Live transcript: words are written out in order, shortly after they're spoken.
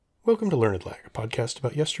Welcome to Learned Lag, a podcast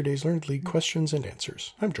about yesterday's Learned League questions and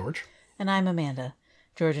answers. I'm George. And I'm Amanda.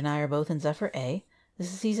 George and I are both in Zephyr A. This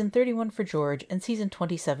is season 31 for George and season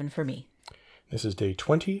 27 for me. This is day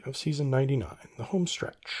 20 of season 99, the home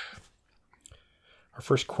stretch. Our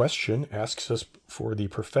first question asks us for the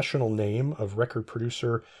professional name of record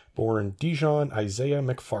producer born Dijon Isaiah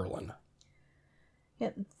McFarlane.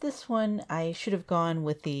 Yeah, this one I should have gone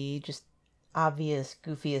with the just obvious,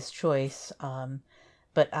 goofiest choice,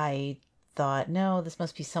 but I thought, no, this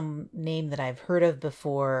must be some name that I've heard of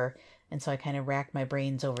before, and so I kind of racked my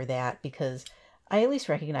brains over that because I at least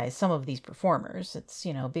recognize some of these performers. It's,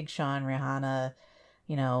 Big Sean, Rihanna,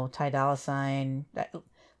 Ty Dolla $ign.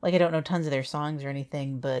 Like, I don't know tons of their songs or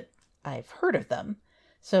anything, but I've heard of them.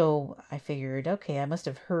 So I figured, okay, I must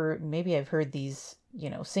have heard, maybe I've heard these,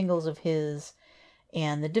 singles of his.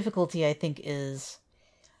 And the difficulty, I think, is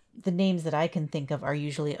the names that I can think of are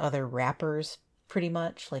usually other rappers, pretty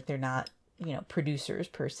much. Like, they're not, producers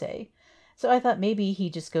per se. So I thought maybe he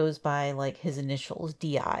just goes by, like, his initials,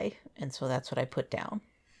 D.I., and so that's what I put down.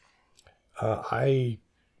 I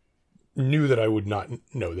knew that I would not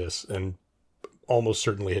know this, and almost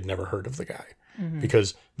certainly had never heard of the guy. Mm-hmm.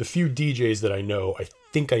 Because the few DJs that I know, I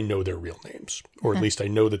think I know their real names. Or at least I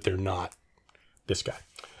know that they're not this guy.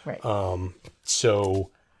 Right.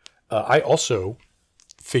 So I also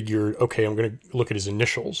figured, okay, I'm going to look at his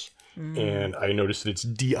initials. And I noticed that it's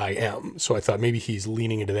D-I-M. So I thought maybe he's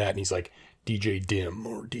leaning into that and he's like DJ Dim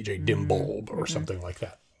or DJ Dim Bulb or something like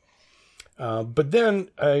that. But then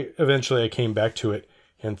eventually I came back to it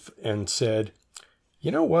and said,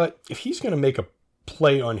 you know what? If he's going to make a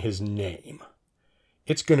play on his name,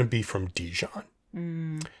 it's going to be from Dijon.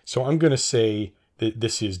 So I'm going to say that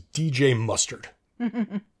this is DJ Mustard.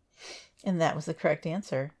 And that was the correct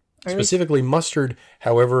answer. Specifically Mustard.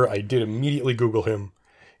 However, I did immediately Google him,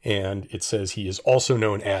 and it says he is also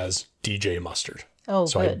known as DJ Mustard. Oh,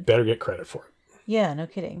 so good. I better get credit for it. Yeah, no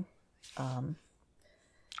kidding.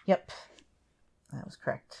 Yep, that was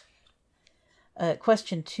correct.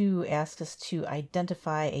 Question 2 asks us to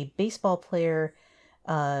identify a baseball player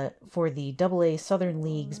for the AA Southern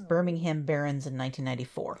League's Birmingham Barons in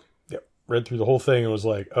 1994. Yep. Read through the whole thing and was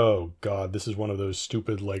like, oh, God, this is one of those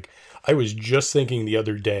stupid, I was just thinking the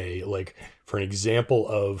other day, for an example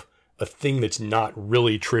of a thing that's not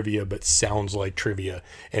really trivia but sounds like trivia,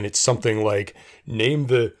 and it's something like, name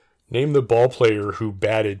the ball player who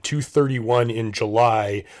batted .231 in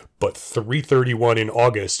July but .331 in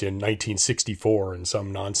August in 1964, and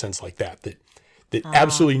some nonsense like that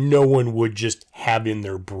absolutely no one would just have in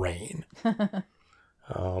their brain.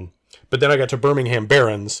 But then I got to Birmingham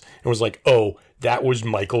Barons and was like, oh, that was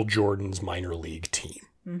Michael Jordan's minor league team.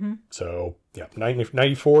 Mm-hmm. So, yeah,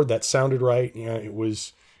 94, that sounded right. Yeah, it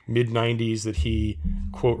was mid-90s that he,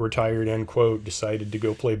 quote, retired, end quote, decided to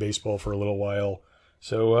go play baseball for a little while.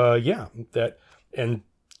 So, that, and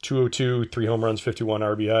 202, 3 home runs, 51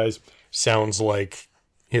 RBIs, sounds like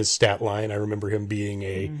his stat line. I remember him being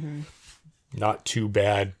a not too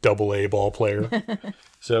bad AA ball player.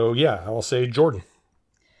 So, yeah, I'll say Jordan.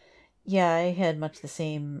 Yeah, I had much the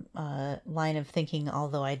same line of thinking,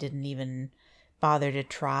 although I didn't even bother to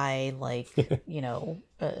try,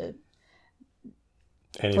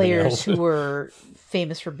 players who were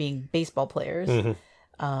famous for being baseball players.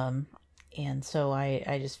 Mm-hmm. And so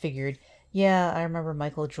I just figured, yeah, I remember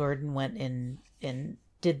Michael Jordan went and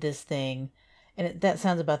did this thing, and that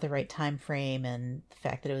sounds about the right time frame, and the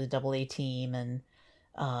fact that it was a AA team, and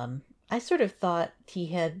I sort of thought he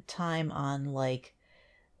had time on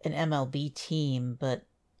an MLB team, but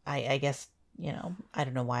I guess, I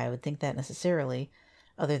don't know why I would think that necessarily,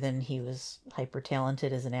 other than he was hyper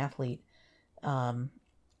talented as an athlete.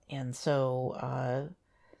 And so,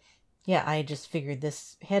 I just figured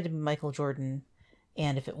this had to be Michael Jordan,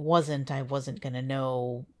 and if it wasn't, I wasn't going to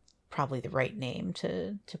know probably the right name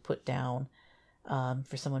to put down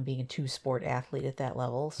for someone being a two-sport athlete at that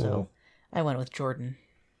level, so I went with Jordan.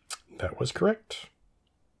 That was correct.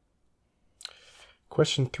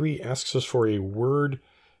 Question 3 asks us for a word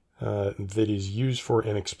that is used for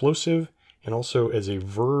an explosive and also as a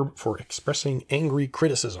verb for expressing angry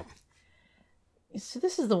criticism. So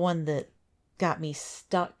this is the one that got me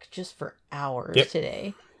stuck just for hours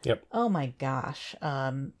today. Yep. Oh my gosh.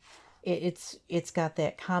 It's got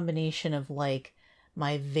that combination of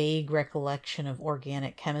my vague recollection of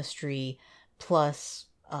organic chemistry plus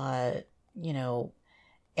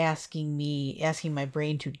asking my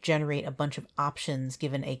brain to generate a bunch of options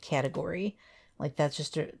given a category. That's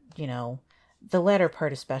just the latter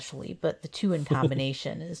part especially, but the two in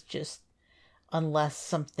combination is just, unless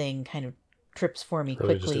something kind of trips for me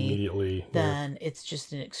really quickly, just immediately, then it's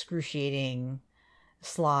just an excruciating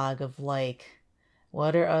slog of like,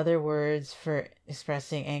 what are other words for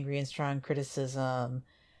expressing angry and strong criticism?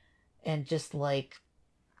 And just like,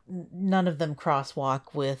 none of them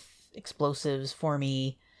crosswalk with explosives for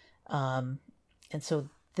me. And so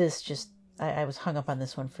this just, I was hung up on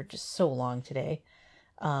this one for just so long today.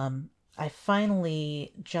 I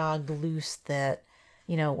finally jogged loose that,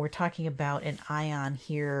 we're talking about an ion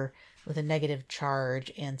here with a negative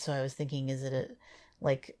charge. And so I was thinking, is it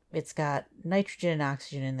it's got nitrogen and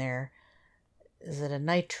oxygen in there. Is it a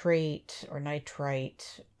nitrate or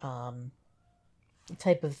nitrite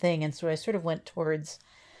type of thing? And so I sort of went towards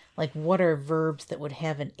like, what are verbs that would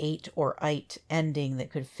have an ate or ite ending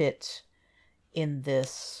that could fit in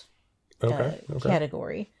this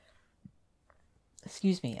category?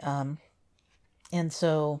 Excuse me. And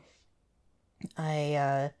so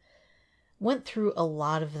I went through a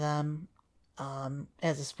lot of them.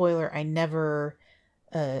 As a spoiler, I never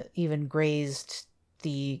even grazed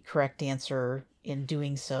the correct answer in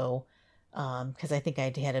doing so, because I think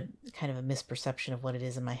I had a kind of a misperception of what it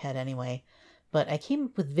is in my head anyway. But I came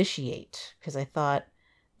up with vitiate because I thought,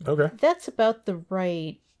 that's about the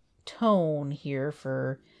right tone here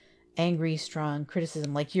for angry, strong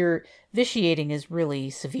criticism. Like, your vitiating is really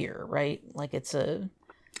severe, right? Like, it's a...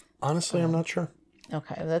 Honestly, I'm not sure.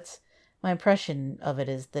 Okay, that's... My impression of it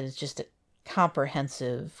is that it's just a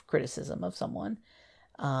comprehensive criticism of someone.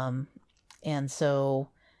 And so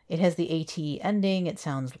it has the AT ending. It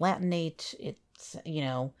sounds Latinate. It's,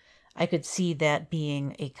 I could see that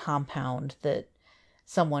being a compound that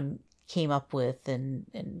someone came up with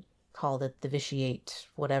and called it the vitiate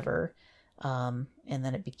whatever. And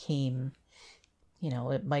then it became,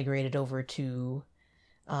 it migrated over to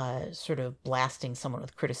sort of blasting someone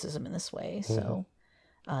with criticism in this way. Mm-hmm. So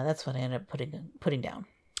that's what I ended up putting down.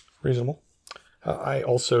 Reasonable. I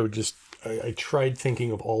also I tried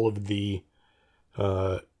thinking of all of the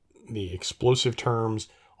explosive terms,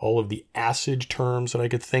 all of the acid terms that I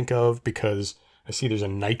could think of, because I see there's a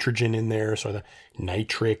nitrogen in there, so the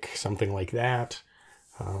nitric, something like that.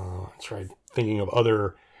 I tried thinking of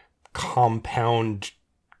other compound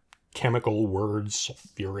chemical words,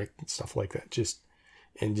 sulfuric and stuff like that, just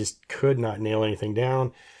could not nail anything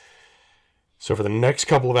down. So for the next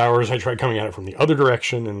couple of hours, I tried coming at it from the other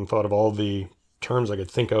direction and thought of all the terms I could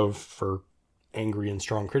think of for angry and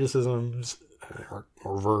strong criticisms, or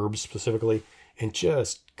verbs specifically, and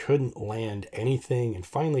just couldn't land anything, and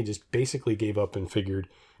finally just basically gave up and figured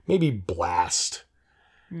maybe blast.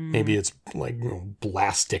 Maybe it's like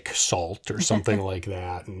blastic salt or something like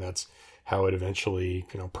that, and that's how it eventually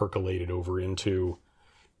percolated over into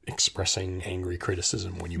expressing angry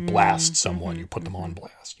criticism. When you blast someone, you put them on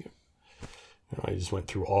blast. I just went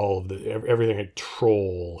through all of everything, like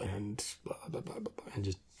troll and blah, blah, blah, blah, and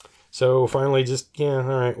just so finally all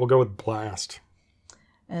right, we'll go with blast.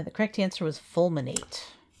 The correct answer was fulminate.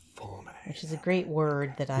 Fulminate, which is a great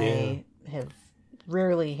word that I have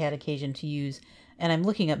rarely had occasion to use. And I'm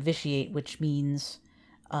looking up vitiate, which means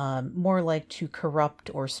more like to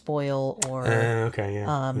corrupt or spoil or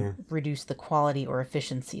reduce the quality or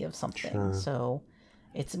efficiency of something. Sure. So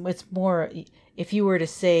it's more, if you were to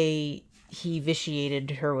say he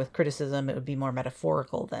vitiated her with criticism, it would be more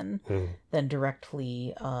metaphorical than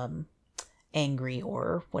directly angry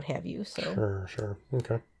or what have you. So sure.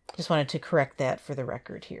 Okay. Just wanted to correct that for the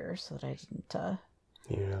record here so that I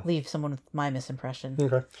didn't leave someone with my misimpression.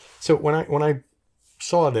 Okay. So when I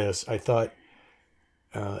saw this, I thought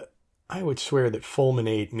I would swear that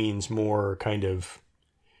fulminate means more kind of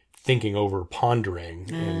thinking over, pondering,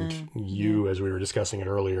 and you, as we were discussing it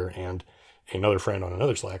earlier, and another friend on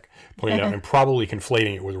another Slack pointed out, and probably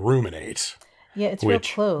conflating it with ruminate. Yeah, it's real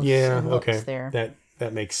close. Yeah, okay. There.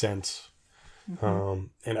 That makes sense. Mm-hmm.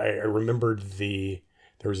 And I remembered there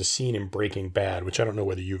was a scene in Breaking Bad, which I don't know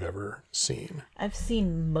whether you've ever seen. I've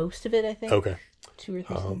seen most of it, I think. Okay. 2 or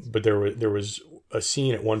 3 scenes. But there was a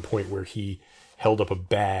scene at one point where he held up a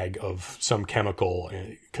bag of some chemical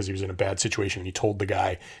because he was in a bad situation, and he told the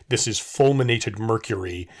guy, "This is fulminated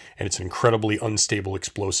mercury, and it's an incredibly unstable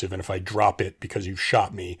explosive, and if I drop it because you've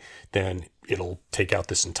shot me, then it'll take out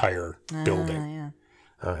this entire building." Yeah.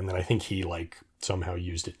 And then I think he somehow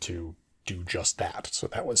used it to do just that. So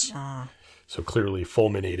that was so clearly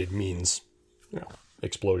fulminated means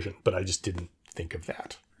explosion, but I just didn't think of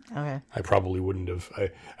that. Okay. I probably wouldn't have.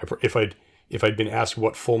 If I'd been asked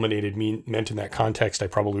what fulminated meant in that context, I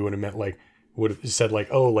probably would have said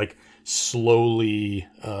slowly,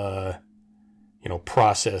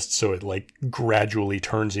 processed, so it gradually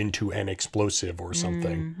turns into an explosive or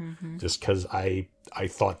something. Mm-hmm. Just because I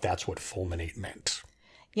thought that's what fulminate meant.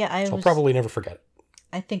 Yeah, I'll probably never forget it.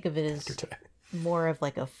 I think of it as more of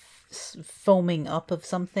a foaming up of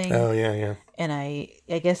something. Oh, yeah. And I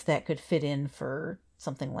guess that could fit in for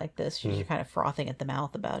something like this. You're kind of frothing at the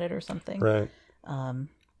mouth about it or something. Right.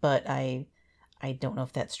 But I don't know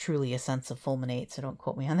if that's truly a sense of fulminate, so don't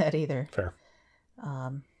quote me on that either. Fair.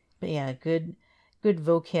 But yeah, good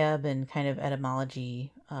vocab and kind of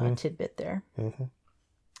etymology tidbit there. Mm-hmm.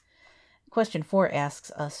 Question 4 asks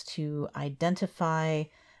us to identify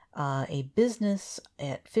a business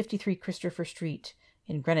at 53 Christopher Street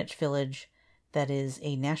in Greenwich Village that is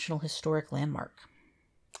a National Historic Landmark.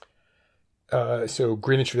 So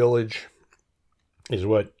Greenwich Village is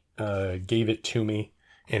what gave it to me,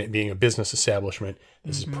 and it being a business establishment,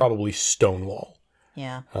 this is probably Stonewall.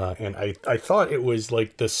 Yeah. And I thought it was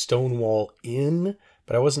like the Stonewall Inn,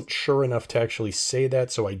 but I wasn't sure enough to actually say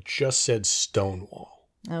that, so I just said Stonewall.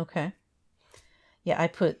 Okay. Yeah, I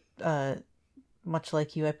put, much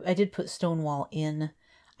like you, I did put Stonewall Inn.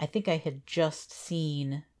 I think I had just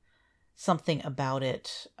seen something about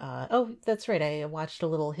it. Oh, that's right. I watched a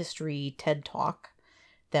little history TED Talk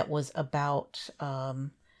that was about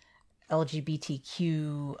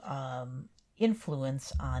LGBTQ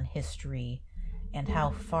influence on history and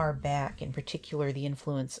how far back, in particular, the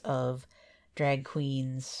influence of drag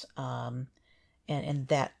queens and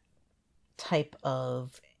that type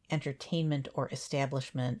of entertainment or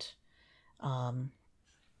establishment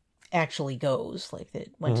actually goes. Like, that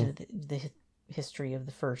went to the history of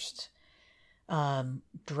the first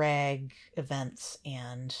drag events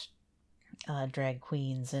and drag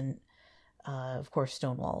queens, and of course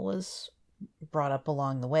Stonewall was brought up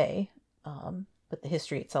along the way, but the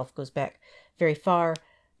history itself goes back very far,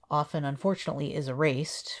 often unfortunately is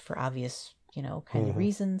erased for obvious kind of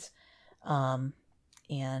reasons,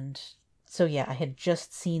 and so yeah, I had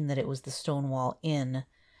just seen that it was the Stonewall Inn,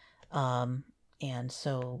 and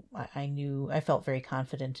so I felt very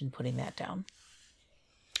confident in putting that down.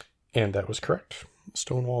 And that was correct.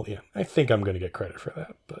 Stonewall Inn. I think I'm going to get credit for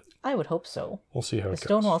that, but I would hope so. We'll see how it goes.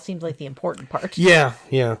 Stonewall seemed like the important part. Yeah.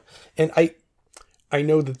 And I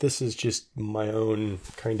know that this is just my own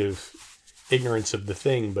kind of ignorance of the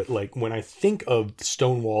thing, but like when I think of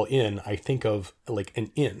Stonewall Inn, I think of like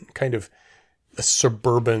an inn, kind of a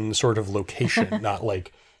suburban sort of location, not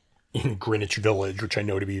like in Greenwich Village, which I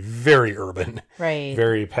know to be very urban, right?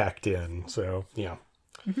 Very packed in. So yeah.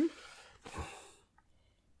 Mm-hmm.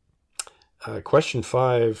 Question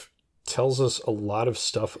 5 tells us a lot of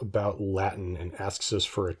stuff about Latin and asks us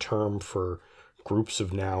for a term for groups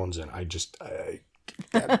of nouns, and I'm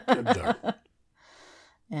done.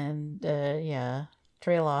 And yeah,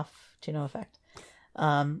 trail off to no effect.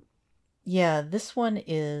 Yeah, this one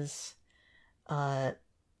is I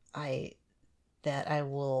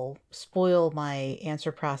will spoil my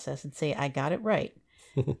answer process and say I got it right.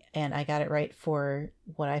 And I got it right for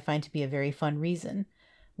what I find to be a very fun reason,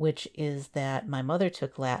 which is that my mother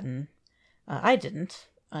took Latin. I didn't,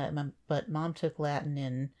 but Mom took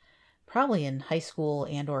Latin probably in high school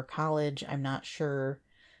and or college. I'm not sure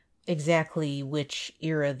exactly which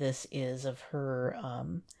era this is of her,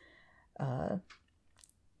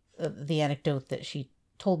 the anecdote that she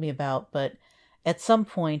told me about, but at some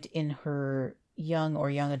point in her young or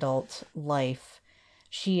young adult life,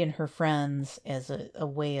 she and her friends, as a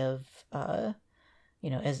way of,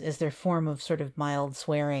 as their form of sort of mild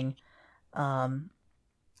swearing,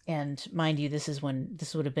 and mind you, this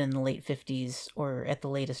would have been in the late 50s or at the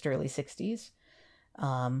latest early 60s.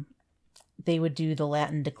 They would do the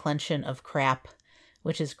Latin declension of crap,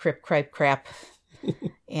 which is crip, cripe, crap.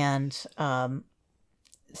 And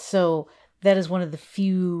so that is one of the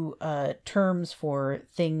few terms for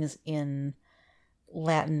things in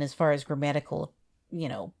Latin as far as grammatical,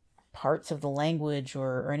 parts of the language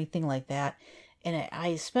or anything like that. And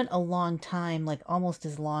I spent a long time, like almost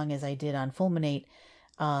as long as I did on fulminate,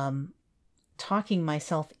 talking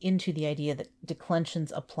myself into the idea that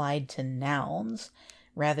declensions applied to nouns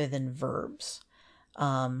rather than verbs.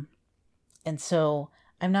 And so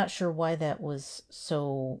I'm not sure why that was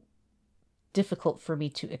so difficult for me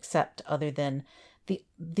to accept, other than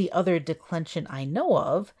the other declension I know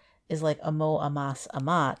of is like amo, amas,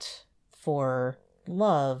 amat for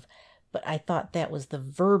love, but I thought that was the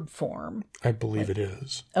verb form. I believe it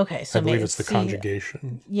is. Okay, so I believe it's the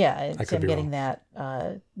conjugation. Yeah, I'm getting that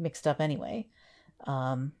mixed up anyway.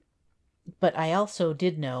 But I also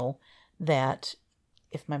did know that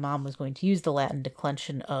if my mom was going to use the Latin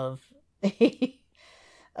declension of a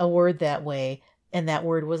word that way, and that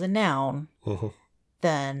word was a noun,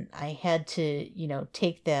 then I had to,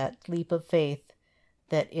 take that leap of faith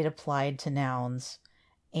that it applied to nouns.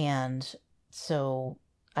 And so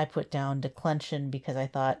I put down declension because I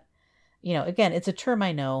thought, again, it's a term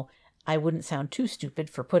I know. I wouldn't sound too stupid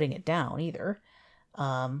for putting it down either.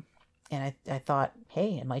 And I thought,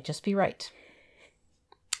 hey, it might just be right.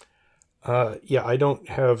 Yeah, I don't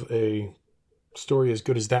have a story as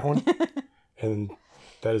good as that one. And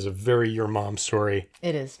that is a very your mom story.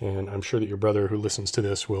 It is. And I'm sure that your brother who listens to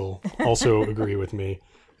this will also agree with me.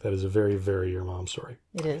 That is a very, very your mom story.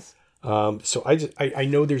 It is. So I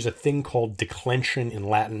know there's a thing called declension in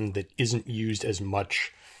Latin that isn't used as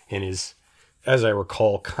much and is, as I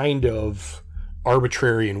recall, kind of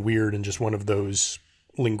arbitrary and weird and just one of those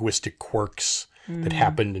linguistic quirks that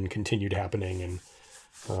happened and continued happening.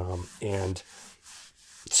 And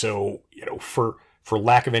so, for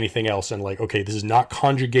lack of anything else, and like, okay, this is not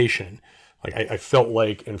conjugation. Like I felt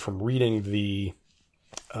like, and from reading the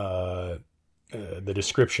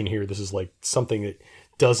description here, this is like something that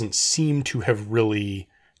doesn't seem to have really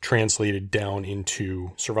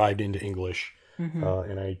survived into English. Mm-hmm.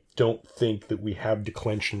 And I don't think that we have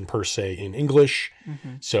declension per se in English.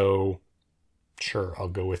 Mm-hmm. So sure, I'll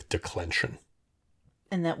go with declension.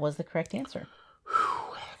 And that was the correct answer.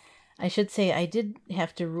 I should say I did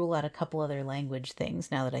have to rule out a couple other language things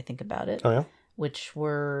now that I think about it. Oh, yeah? Which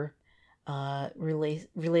were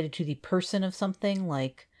related to the person of something,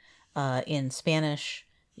 like in Spanish,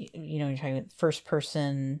 you're talking about first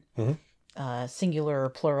person, singular or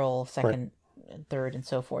plural, second, third, and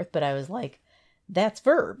so forth. But I was like, that's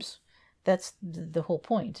verbs. That's the whole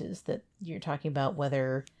point, is that you're talking about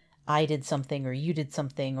whether I did something or you did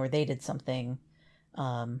something or they did something.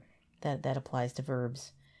 That applies to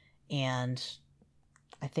verbs. And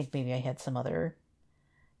I think maybe I had some other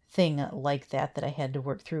thing like that I had to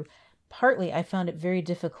work through. Partly, I found it very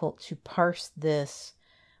difficult to parse this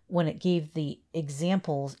when it gave the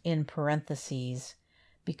examples in parentheses,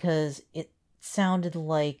 because it sounded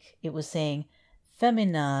like it was saying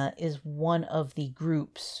femina is one of the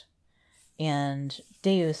groups and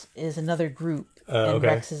deus is another group and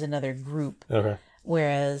rex is another group. Okay.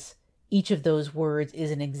 Whereas each of those words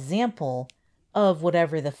is an example of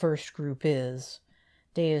whatever the first group is.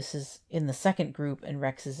 Deus is in the second group and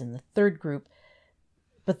Rex is in the third group,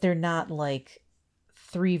 but they're not like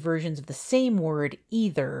three versions of the same word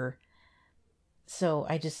either. So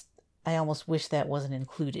I almost wish that wasn't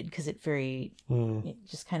included, because it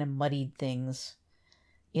just kind of muddied things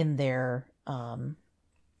in there.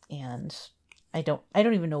 And I don't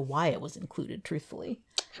even know why it was included, truthfully.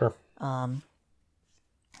 Sure.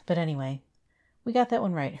 But anyway, we got that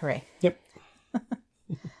one right. Hooray. Yep.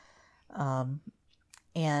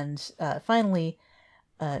 And finally,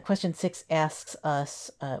 question 6 asks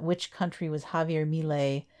us, which country was Javier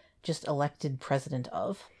Milei just elected president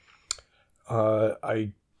of?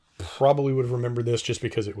 I probably would have remembered this just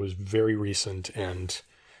because it was very recent and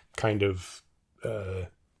kind of, oh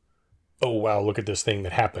wow, look at this thing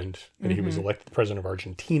that happened. And he was elected president of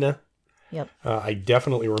Argentina. Yep. I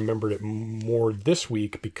definitely remembered it more this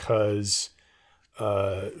week because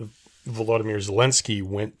Volodymyr Zelensky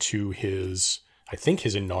went to his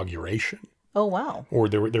inauguration. Oh, wow. Or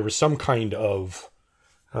there was some kind of,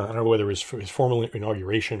 I don't know whether it was his formal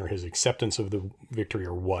inauguration or his acceptance of the victory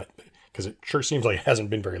or what, because it sure seems like it hasn't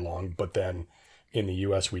been very long. But then in the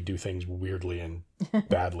U.S., we do things weirdly and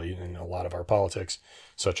badly in a lot of our politics,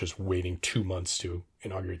 such as waiting 2 months to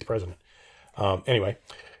inaugurate the president. Anyway,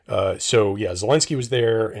 so yeah, Zelensky was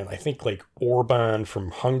there, and I think like Orban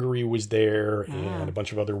from Hungary was there, and a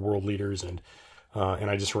bunch of other world leaders, and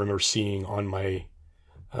I just remember seeing on my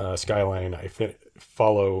skyline, I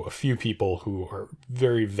follow a few people who are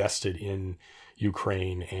very vested in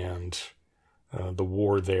Ukraine and the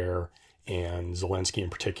war there, and Zelensky in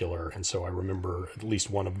particular, and so I remember at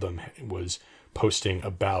least one of them was posting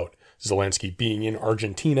about Zelensky being in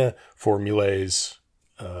Argentina for Milei's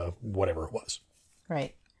whatever it was.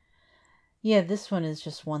 Right. Yeah, this one is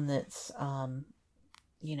just one that's, I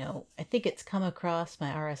think it's come across my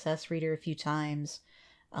RSS reader a few times.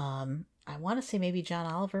 I want to say maybe John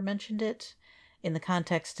Oliver mentioned it in the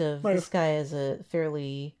context of this guy as a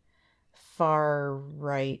fairly far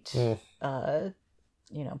right,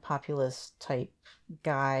 populist type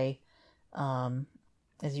guy.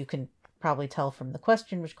 As you can probably tell from the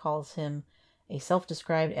question, which calls him a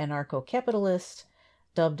self-described anarcho-capitalist,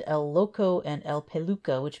 dubbed El Loco and El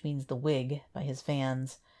Peluca, which means the wig, by his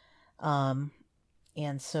fans. And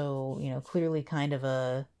so, clearly kind of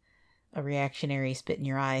a reactionary, spit in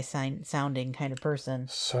your eye sounding kind of person.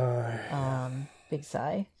 Sigh. Big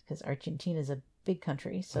sigh, because Argentina is a big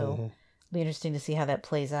country, so it'll be interesting to see how that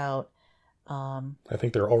plays out. I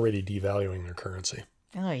think they're already devaluing their currency.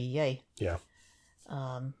 Oh, yay. Yeah.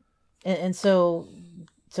 And so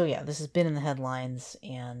yeah, this has been in the headlines,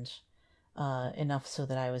 and enough so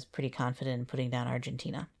that I was pretty confident in putting down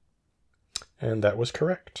Argentina. And that was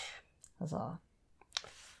correct. Huzzah.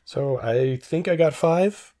 So I think I got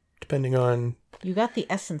 5, depending on You got the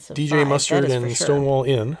essence of DJ 5, Mustard that is and for sure. Stonewall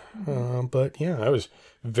Inn. But yeah, I was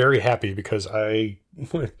very happy because I,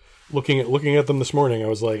 looking at them this morning, I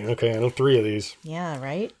was like, okay, I know 3 of these. Yeah,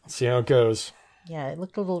 right? Let's see how it goes. Yeah, it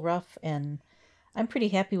looked a little rough, and I'm pretty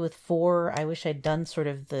happy with 4. I wish I'd done sort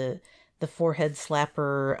of the forehead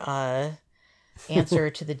slapper answer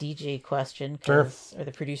to the DJ question, or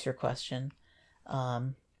the producer question,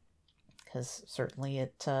 because certainly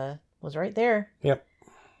it was right there. Yep.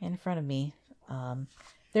 In front of me.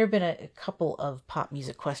 There have been a couple of pop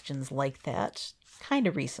music questions like that kind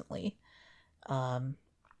of recently.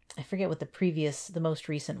 I forget what the most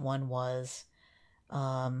recent one was.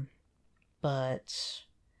 But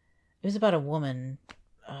it was about a woman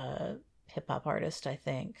hip hop artist, I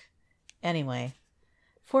think. Anyway,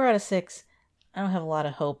 4 out of 6. I don't have a lot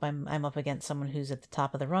of hope. I'm up against someone who's at the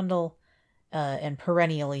top of the rundle, and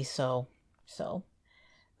perennially so. So,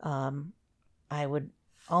 I would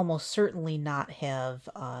almost certainly not have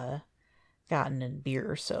gotten a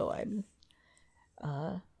beer. So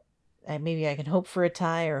maybe I can hope for a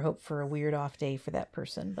tie or hope for a weird off day for that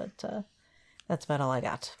person, but that's about all I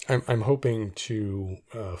got. I'm hoping to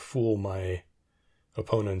fool my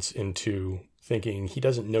opponents into thinking he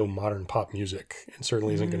doesn't know modern pop music and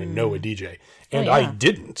certainly isn't going to know a DJ. And I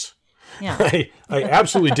didn't. Yeah. I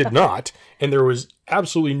absolutely did not. And there was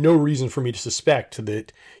absolutely no reason for me to suspect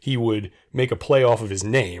that he would make a play off of his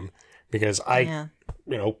name, because I,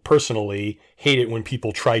 personally hate it when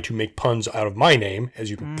people try to make puns out of my name, as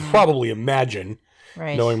you can probably imagine,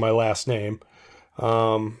 knowing my last name.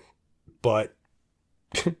 But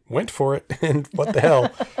went for it, and what the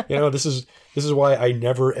hell? This is why I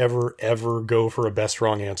never, ever, ever go for a best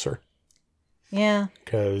wrong answer. Yeah.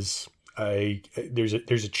 Because there's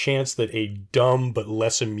a chance that a dumb but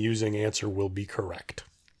less amusing answer will be correct.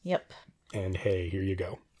 Yep. And hey, here you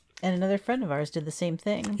go. And another friend of ours did the same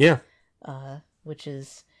thing. Yeah. Which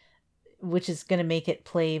is going to make it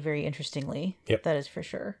play very interestingly. Yep. That is for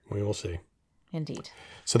sure. We will see. Indeed.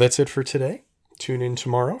 So that's it for today. Tune in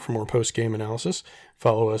tomorrow for more post-game analysis.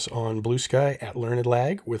 Follow us on Blue Sky at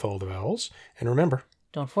LearnedLag with all the vowels. And remember,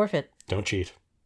 don't forfeit. Don't cheat.